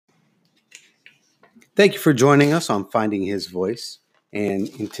Thank you for joining us on Finding His Voice. And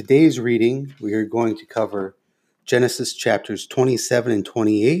in today's reading, we are going to cover Genesis chapters 27 and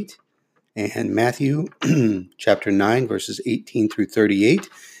 28 and Matthew chapter 9, verses 18 through 38.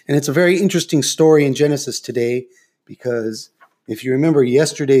 And it's a very interesting story in Genesis today because if you remember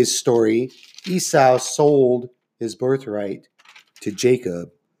yesterday's story, Esau sold his birthright to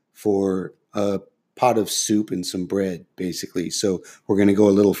Jacob for a pot of soup and some bread, basically. So we're going to go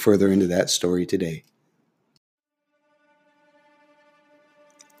a little further into that story today.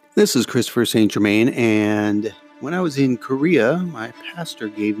 This is Christopher St. Germain, and when I was in Korea, my pastor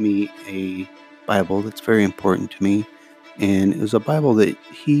gave me a Bible that's very important to me, and it was a Bible that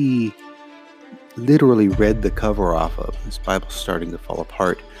he literally read the cover off of. This Bible's starting to fall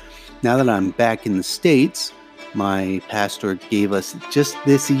apart. Now that I'm back in the States, my pastor gave us just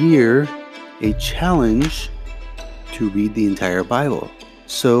this year a challenge to read the entire Bible.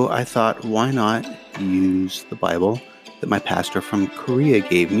 So I thought, why not use the Bible that my pastor from Korea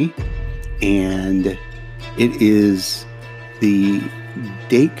gave me, and it is the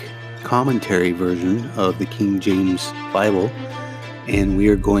Dake commentary version of the King James Bible, and we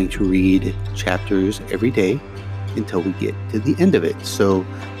are going to read chapters every day until we get to the end of it. So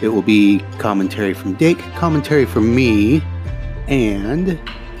it will be commentary from Dake, commentary from me, and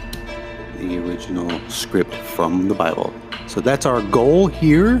the original script from the Bible. So that's our goal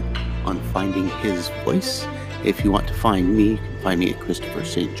here on Finding His Voice. If you want to find me, you can find me at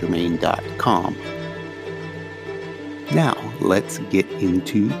ChristopherSt.Germain.com. Now, let's get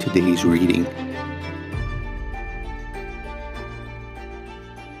into today's reading.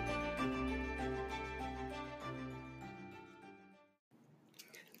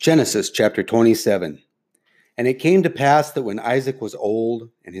 Genesis chapter 27. And it came to pass that when Isaac was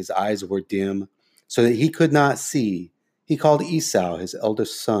old and his eyes were dim, so that he could not see, he called Esau his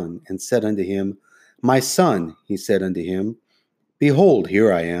eldest son, and said unto him, My son, he said unto him, Behold,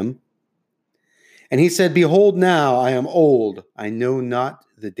 here I am. And he said, Behold, now I am old, I know not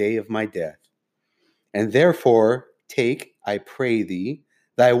the day of my death. And therefore take, I pray thee,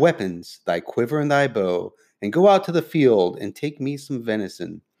 thy weapons, thy quiver and thy bow, and go out to the field, and take me some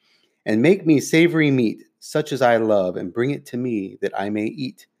venison, and make me savory meat, such as I love, and bring it to me, that I may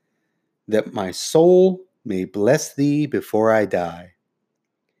eat, that my soul may bless thee before I die.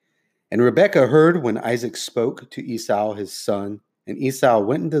 And Rebekah heard when Isaac spoke to Esau his son, and Esau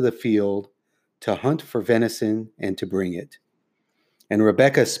went into the field to hunt for venison and to bring it. And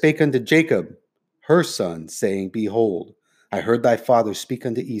Rebekah spake unto Jacob, her son, saying, Behold, I heard thy father speak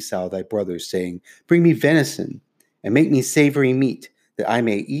unto Esau thy brother, saying, Bring me venison, and make me savory meat, that I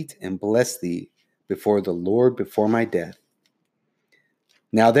may eat and bless thee before the Lord before my death.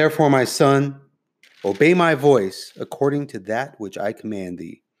 Now therefore, my son, obey my voice according to that which I command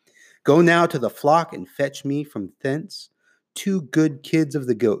thee. Go now to the flock and fetch me from thence 2 good kids of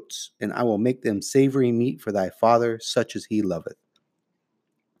the goats, and I will make them savory meat for thy father, such as he loveth.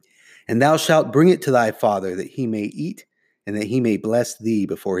 And thou shalt bring it to thy father, that he may eat, and that he may bless thee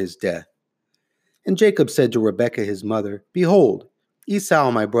before his death. And Jacob said to Rebekah his mother, Behold, Esau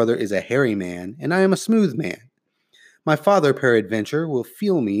my brother is a hairy man, and I am a smooth man. My father peradventure will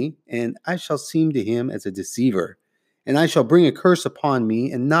feel me, and I shall seem to him as a deceiver, and I shall bring a curse upon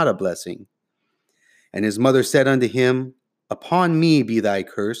me, and not a blessing. And his mother said unto him, Upon me be thy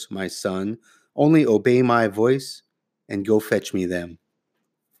curse, my son, only obey my voice, and go fetch me them.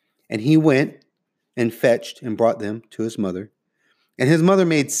 And he went and fetched and brought them to his mother. And his mother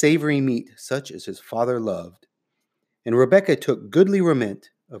made savory meat, such as his father loved. And Rebekah took goodly raiment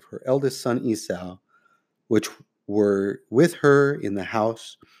of her eldest son Esau, which were with her in the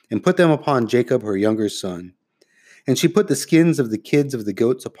house, and put them upon Jacob her younger son. And she put the skins of the kids of the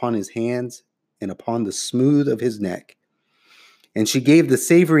goats upon his hands, and upon the smooth of his neck. And she gave the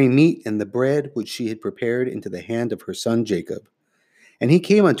savory meat and the bread which she had prepared into the hand of her son Jacob. And he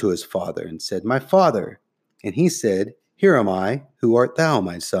came unto his father, and said, My father. And he said, Here am I, who art thou,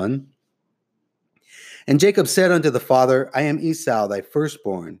 my son? And Jacob said unto the father, I am Esau thy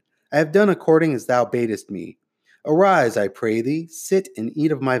firstborn. I have done according as thou badest me. Arise, I pray thee, sit and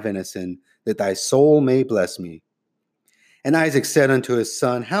eat of my venison, that thy soul may bless me. And Isaac said unto his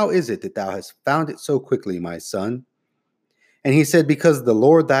son, How is it that thou hast found it so quickly, my son? And he said, Because the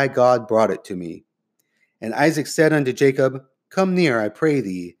Lord thy God brought it to me. And Isaac said unto Jacob, Come near, I pray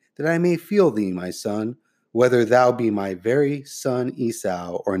thee, that I may feel thee, my son, whether thou be my very son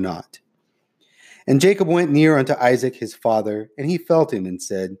Esau or not. And Jacob went near unto Isaac his father, and he felt him, and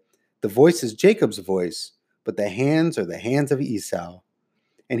said, The voice is Jacob's voice, but the hands are the hands of Esau.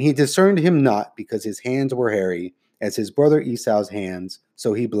 And he discerned him not, because his hands were hairy, as his brother Esau's hands,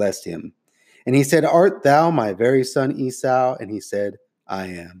 so he blessed him. And he said, Art thou my very son Esau? And he said, I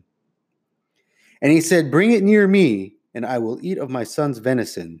am. And he said, Bring it near me, and I will eat of my son's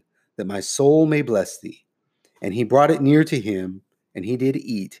venison, that my soul may bless thee. And he brought it near to him, and he did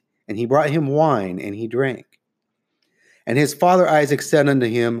eat. And he brought him wine, and he drank. And his father Isaac said unto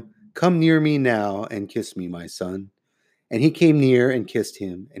him, Come near me now, and kiss me, my son. And he came near and kissed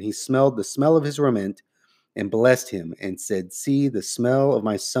him, and he smelled the smell of his raiment, and blessed him, and said, See, the smell of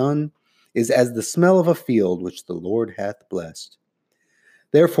my son is as the smell of a field which the Lord hath blessed.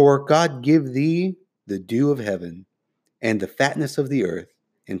 Therefore God give thee the dew of heaven, and the fatness of the earth,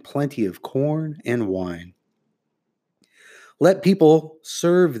 and plenty of corn and wine. Let people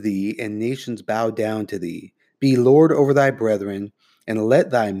serve thee, and nations bow down to thee. Be Lord over thy brethren, and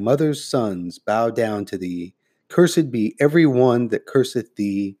let thy mother's sons bow down to thee. Cursed be every one that curseth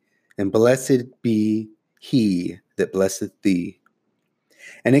thee, and blessed be he that blesseth thee.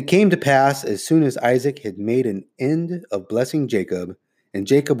 And it came to pass, as soon as Isaac had made an end of blessing Jacob, and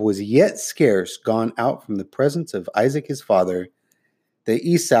Jacob was yet scarce gone out from the presence of Isaac his father, that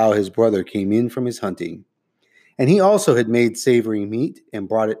Esau his brother came in from his hunting. And he also had made savory meat, and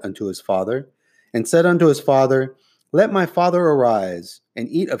brought it unto his father, and said unto his father, Let my father arise, and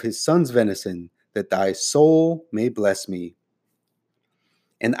eat of his son's venison, that thy soul may bless me.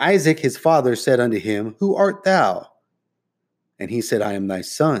 And Isaac his father said unto him, Who art thou? And he said, I am thy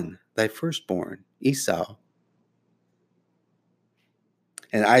son, thy firstborn, Esau.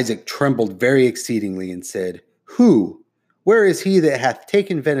 And Isaac trembled very exceedingly, and said, Who? Where is he that hath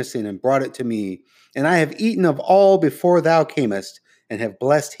taken venison and brought it to me? And I have eaten of all before thou camest, and have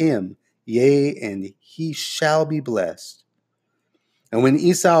blessed him, yea, and he shall be blessed. And when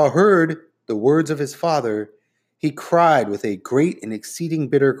Esau heard the words of his father, he cried with a great and exceeding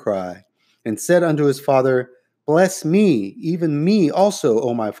bitter cry, and said unto his father, Bless me, even me also,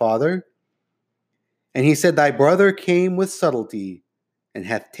 O my father. And he said, Thy brother came with subtlety, and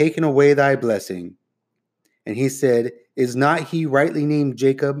hath taken away thy blessing. And he said, Is not he rightly named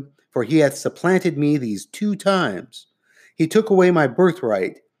Jacob? For he hath supplanted me these 2 times. He took away my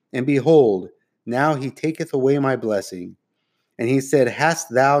birthright, and behold, now he taketh away my blessing. And he said,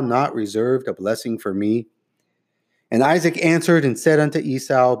 Hast thou not reserved a blessing for me? And Isaac answered and said unto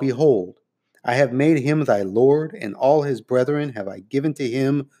Esau, Behold, I have made him thy lord, and all his brethren have I given to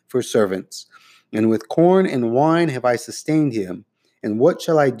him for servants. And with corn and wine have I sustained him. And what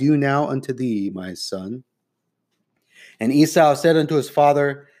shall I do now unto thee, my son? And Esau said unto his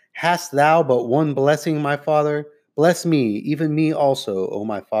father, Hast thou but one blessing, my father? Bless me, even me also, O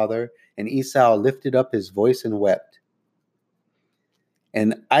my father. And Esau lifted up his voice and wept.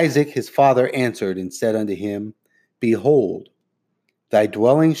 And Isaac his father answered and said unto him, Behold, thy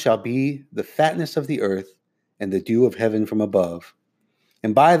dwelling shall be the fatness of the earth, and the dew of heaven from above.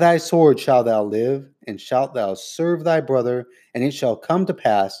 And by thy sword shalt thou live, and shalt thou serve thy brother, and it shall come to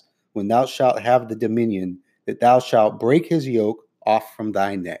pass, when thou shalt have the dominion, that thou shalt break his yoke off from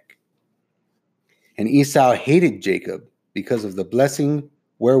thy neck. And Esau hated Jacob, because of the blessing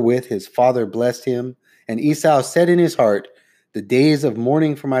wherewith his father blessed him. And Esau said in his heart, The days of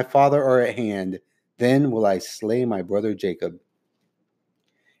mourning for my father are at hand, then will I slay my brother Jacob.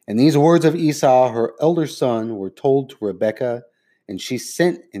 And these words of Esau, her elder son, were told to Rebekah, and she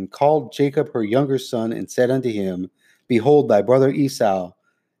sent and called Jacob her younger son, and said unto him, Behold, thy brother Esau,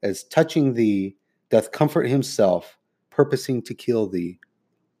 as touching thee, doth comfort himself, purposing to kill thee.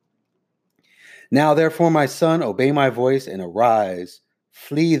 Now therefore, my son, obey my voice, and arise,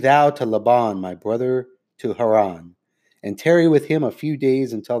 flee thou to Laban, my brother, to Haran, and tarry with him a few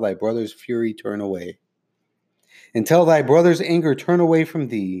days until thy brother's fury turn away. Until thy brother's anger turn away from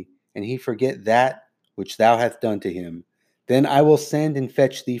thee, and he forget that which thou hast done to him. Then I will send and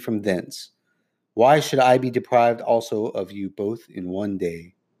fetch thee from thence. Why should I be deprived also of you both in one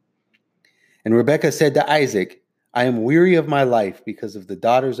day? And Rebekah said to Isaac, I am weary of my life because of the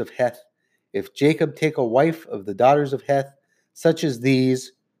daughters of Heth. If Jacob take a wife of the daughters of Heth, such as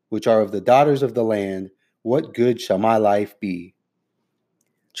these, which are of the daughters of the land, what good shall my life be?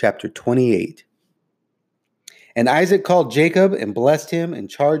 Chapter 28. And Isaac called Jacob, and blessed him, and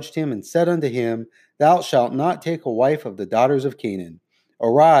charged him, and said unto him, Thou shalt not take a wife of the daughters of Canaan.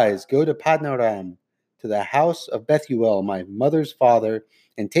 Arise, go to Padanaram, to the house of Bethuel, my mother's father,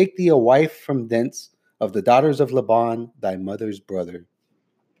 and take thee a wife from thence of the daughters of Laban, thy mother's brother.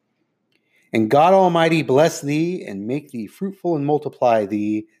 And God Almighty bless thee, and make thee fruitful, and multiply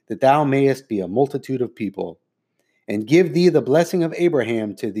thee, that thou mayest be a multitude of people. And give thee the blessing of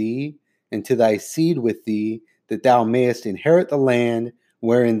Abraham to thee, and to thy seed with thee, that thou mayest inherit the land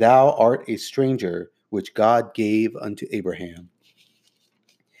wherein thou art a stranger, which God gave unto Abraham.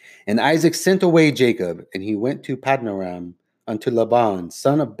 And Isaac sent away Jacob, and he went to Padanaram unto Laban,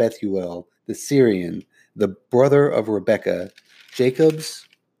 son of Bethuel, the Syrian, the brother of Rebekah, Jacob's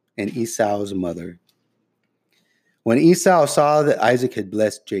and Esau's mother. When Esau saw that Isaac had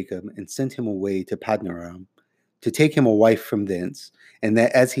blessed Jacob and sent him away to Padanaram to take him a wife from thence, and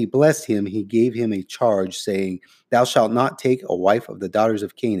that as he blessed him, he gave him a charge, saying, Thou shalt not take a wife of the daughters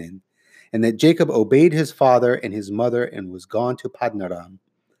of Canaan, and that Jacob obeyed his father and his mother and was gone to Padanaram.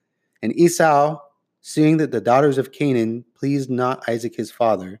 And Esau, seeing that the daughters of Canaan pleased not Isaac his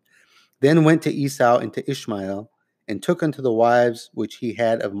father, then went to Esau and to Ishmael, and took unto the wives which he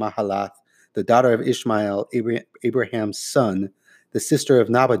had of Mahalath, the daughter of Ishmael, Abraham's son, the sister of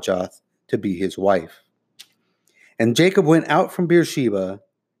Nabajoth, to be his wife. And Jacob went out from Beersheba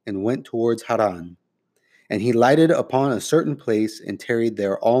and went towards Haran. And he lighted upon a certain place and tarried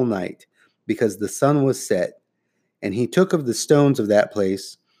there all night, because the sun was set. And he took of the stones of that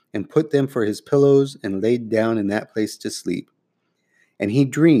place and put them for his pillows and laid down in that place to sleep. And he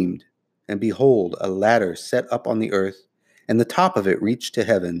dreamed, and behold, a ladder set up on the earth, and the top of it reached to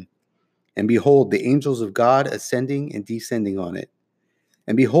heaven. And behold, the angels of God ascending and descending on it.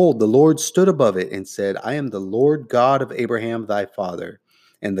 And behold, the Lord stood above it and said, I am the Lord God of Abraham thy father,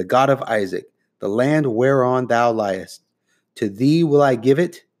 and the God of Isaac, the land whereon thou liest. To thee will I give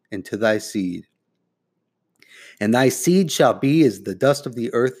it, and to thy seed. And thy seed shall be as the dust of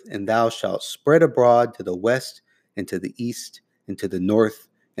the earth, and thou shalt spread abroad to the west, and to the east, and to the north,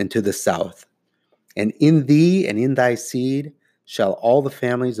 and to the south. And in thee and in thy seed shall all the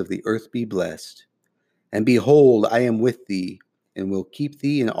families of the earth be blessed. And behold, I am with thee, and will keep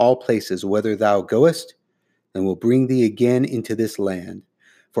thee in all places whither thou goest, and will bring thee again into this land.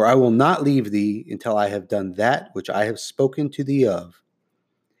 For I will not leave thee until I have done that which I have spoken to thee of.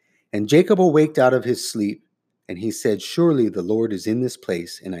 And Jacob awaked out of his sleep, and he said, Surely the Lord is in this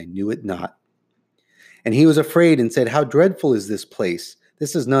place, and I knew it not. And he was afraid and said, How dreadful is this place!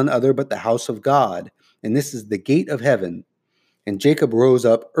 This is none other but the house of God, and this is the gate of heaven. And Jacob rose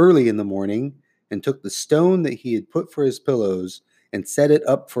up early in the morning, and took the stone that he had put for his pillows, and set it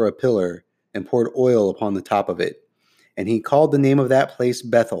up for a pillar, and poured oil upon the top of it. And he called the name of that place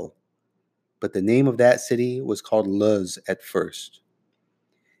Bethel. But the name of that city was called Luz at first.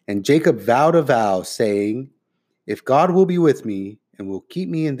 And Jacob vowed a vow, saying, If God will be with me, and will keep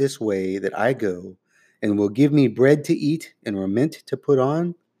me in this way that I go, and will give me bread to eat and raiment to put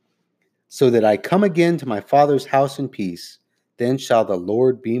on, so that I come again to my father's house in peace, then shall the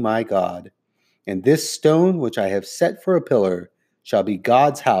Lord be my God. And this stone which I have set for a pillar shall be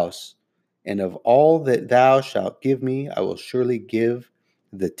God's house, and of all that thou shalt give me, I will surely give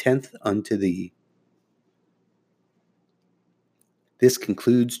the 10th unto thee. This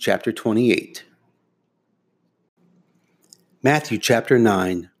concludes chapter 28. Matthew chapter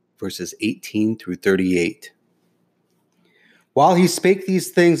 9, verses 18 through 38. While he spake these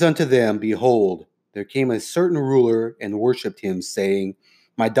things unto them, behold, there came a certain ruler and worshipped him, saying,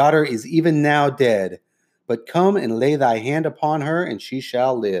 My daughter is even now dead, but come and lay thy hand upon her, and she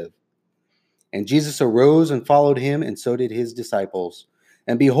shall live. And Jesus arose and followed him, and so did his disciples.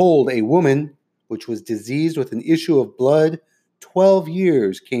 And behold, a woman which was diseased with an issue of blood 12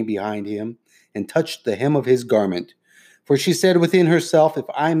 years came behind him, and touched the hem of his garment. For she said within herself, If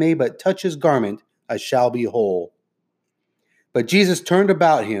I may but touch his garment, I shall be whole. But Jesus turned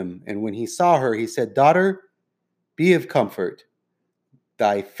about him, and when he saw her, he said, Daughter, be of comfort.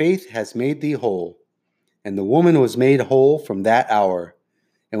 Thy faith has made thee whole. And the woman was made whole from that hour.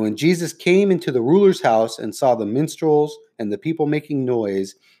 And when Jesus came into the ruler's house and saw the minstrels and the people making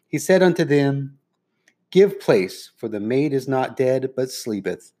noise, he said unto them, Give place, for the maid is not dead, but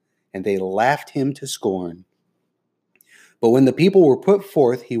sleepeth. And they laughed him to scorn. But when the people were put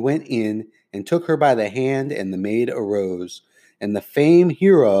forth, he went in and took her by the hand, and the maid arose. And the fame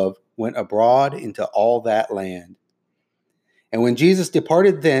hereof went abroad into all that land. And when Jesus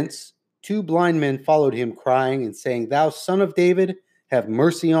departed thence, 2 blind men followed him, crying and saying, Thou Son of David, have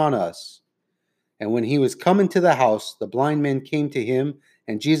mercy on us. And when he was come into the house, the blind men came to him,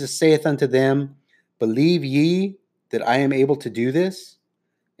 and Jesus saith unto them, Believe ye that I am able to do this?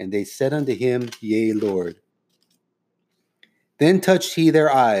 And they said unto him, Yea, Lord. Then touched he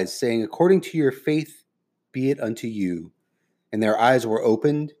their eyes, saying, According to your faith be it unto you. And their eyes were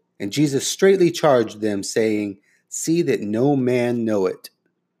opened, and Jesus straitly charged them, saying, See that no man know it.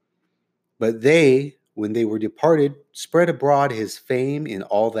 But they, when they were departed, spread abroad his fame in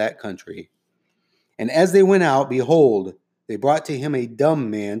all that country. And as they went out, behold, they brought to him a dumb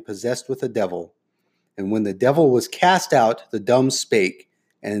man possessed with a devil. And when the devil was cast out, the dumb spake,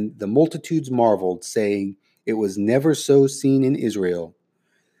 and the multitudes marveled, saying, It was never so seen in Israel.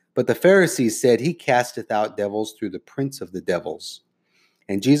 But the Pharisees said, He casteth out devils through the prince of the devils.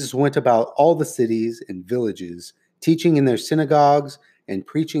 And Jesus went about all the cities and villages, teaching in their synagogues and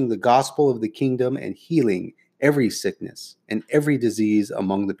preaching the gospel of the kingdom and healing every sickness and every disease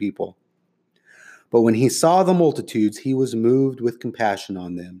among the people. But when he saw the multitudes, he was moved with compassion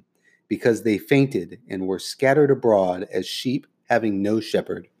on them, because they fainted and were scattered abroad as sheep having no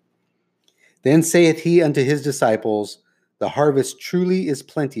shepherd. Then saith he unto his disciples, The harvest truly is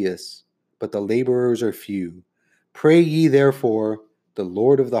plenteous, but the laborers are few. Pray ye therefore the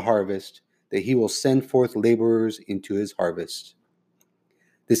Lord of the harvest, that he will send forth laborers into his harvest.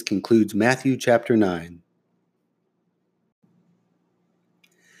 This concludes Matthew chapter 9.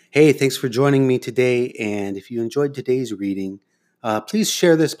 Hey, thanks for joining me today. And if you enjoyed today's reading, please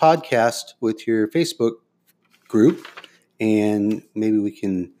share this podcast with your Facebook group, and maybe we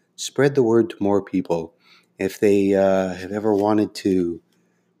can spread the word to more people. If they have ever wanted to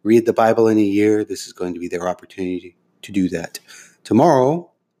read the Bible in a year, this is going to be their opportunity to do that.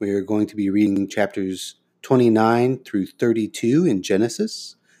 Tomorrow, we are going to be reading chapters 29 through 32 in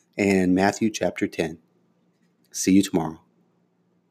Genesis and Matthew chapter 10. See you tomorrow.